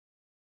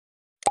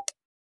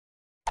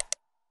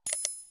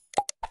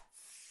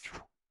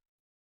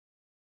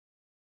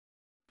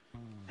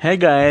Hey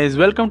guys,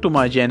 welcome to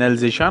my channel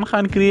Zeeshan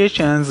Khan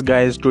Creations.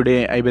 Guys,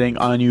 today I bring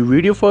a new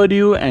video for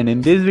you, and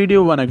in this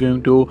video I'm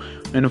going to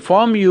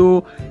inform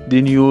you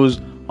the news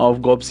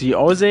of Gupse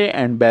Özay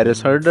and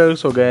Bariş Arduç.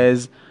 So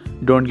guys,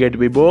 don't get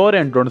be bored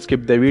and don't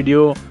skip the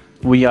video.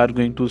 We are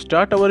going to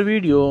start our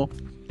video.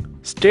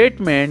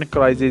 Statement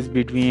crisis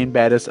between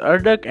Bariş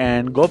Arduç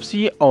and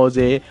Gupse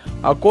Özay.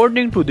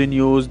 According to the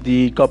news,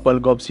 the couple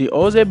Gupse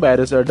Özay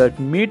Bariş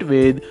Arduç meet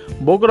with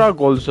Bogra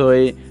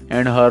Golsoy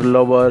and her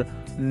lover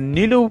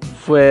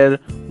Nilüfer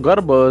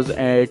Gürbüz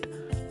at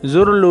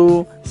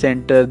Zorlu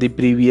Center the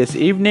previous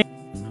evening.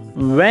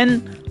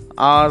 When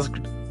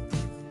asked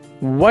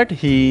what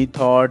he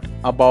thought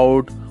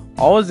about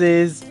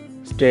Özay's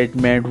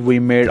statement, "We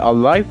made a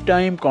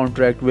lifetime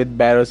contract with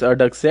Bariş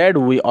Arduç,"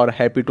 said, "We are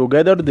happy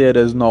together. There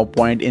is no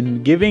point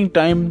in giving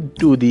time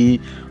to the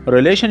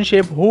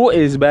relationship." Who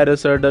is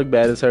Bariş Arduç?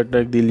 Bariş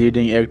Arduç, the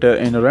leading actor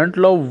in Rent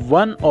Love,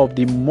 one of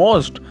the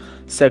most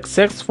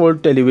successful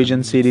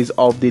television series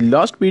of the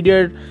last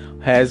period,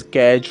 has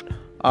catched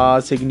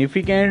a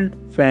significant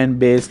fan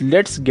base.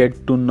 Let's get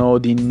to know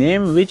the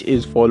name, which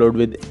is followed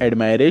with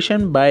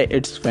admiration by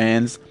its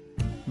fans.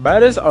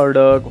 Bariş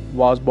Arduç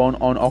was born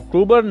on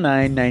October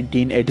 9,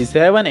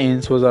 1987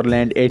 in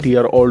Switzerland.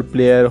 8-year-old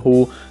player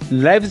who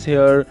lives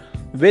here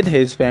with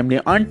his family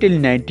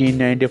until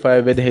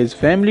 1995 with his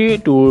family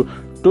to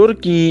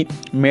Turkey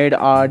made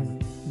a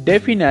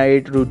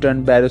definite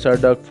return. Bariş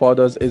Arduç's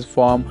father is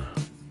from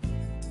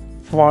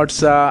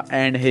Fatsa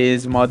and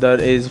his mother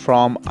is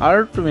from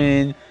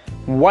Artvin.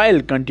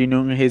 While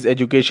continuing his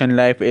education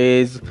life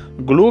is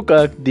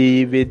Glucak,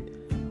 the with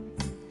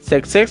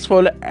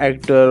successful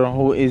actor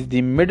who is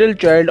the middle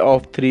child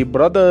of 3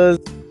 brothers.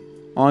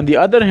 On the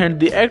other hand,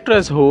 the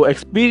actress who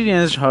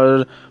experienced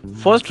her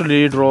first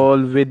lead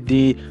role with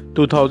the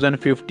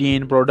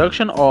 2015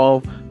 production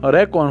of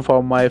Recon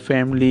for My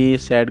Family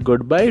said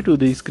goodbye to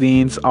the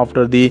screens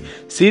after the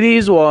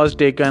series was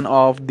taken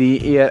off the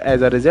air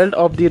as a result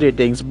of the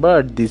ratings,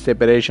 but the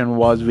separation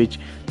was which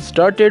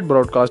started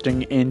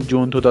broadcasting in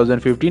June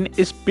 2015.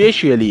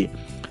 Especially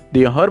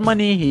the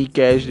harmony he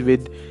catched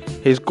with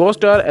his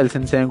co-star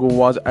Elsin Sengu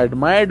was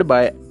admired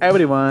by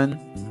everyone.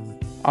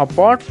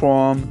 Apart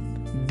from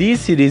these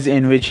series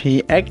in which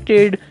he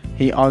acted,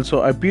 he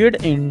also appeared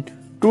in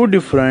 2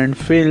 different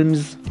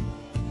films.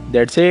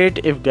 That's it.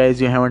 If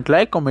guys you haven't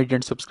liked, comment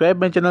and subscribe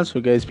my channel.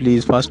 So guys,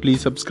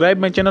 please subscribe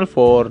my channel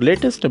for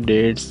latest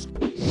updates.